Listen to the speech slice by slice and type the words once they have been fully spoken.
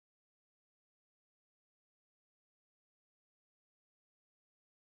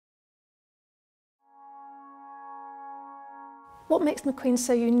What makes McQUEEN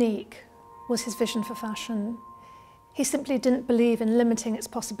so unique was his vision for fashion. He simply didn't believe in limiting its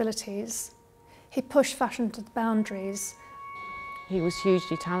possibilities. He pushed fashion to the boundaries. He was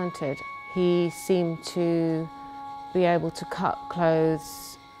hugely talented. He seemed to be able to cut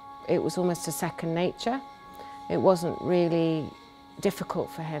clothes. It was almost a second nature. It wasn't really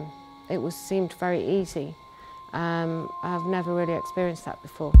difficult for him. It seemed very easy. I've never really experienced that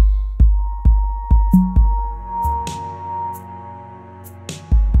before.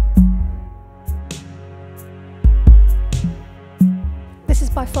 This is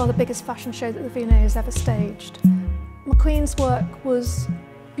by far the biggest fashion show that the V&A has ever staged. McQUEEN's work was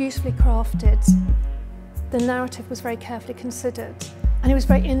beautifully crafted. The narrative was very carefully considered, and he was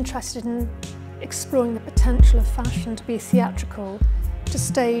very interested in exploring the potential of fashion to be theatrical, to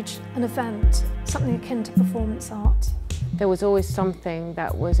stage an event, something akin to performance art. There was always something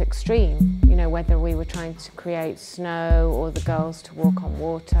that was extreme, you know, whether we were trying to create snow or the girls to walk on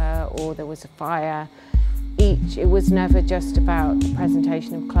water or there was a fire. It was never just about the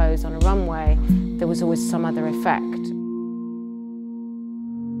presentation of clothes on a runway. There was always some other effect.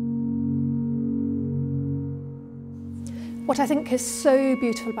 What I think is so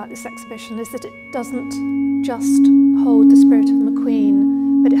beautiful about this exhibition is that it doesn't just hold the spirit of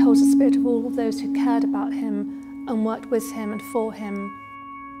McQUEEN, but it holds the spirit of all of those who cared about him and worked with him and for him.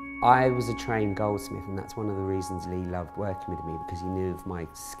 I was a trained goldsmith, and that's one of the reasons Lee loved working with me, because he knew of my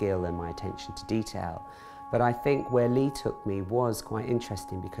skill and my attention to detail. But I think where Lee took me was quite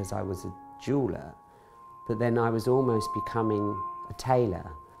interesting, because I was a jeweller, but then I was almost becoming a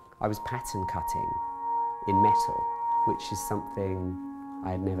tailor. I was pattern cutting in metal, which is something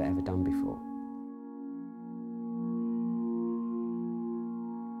I had never ever done before.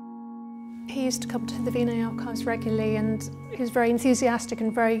 He used to come to the V&A archives regularly, and he was very enthusiastic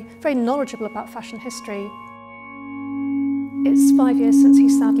and very knowledgeable about fashion history. It's 5 years since he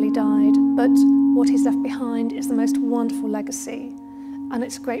sadly died, but what he's left behind is the most wonderful legacy, and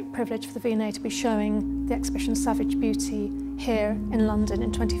it's a great privilege for the V&A to be showing the exhibition Savage Beauty here in London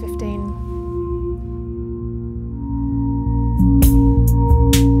in 2015.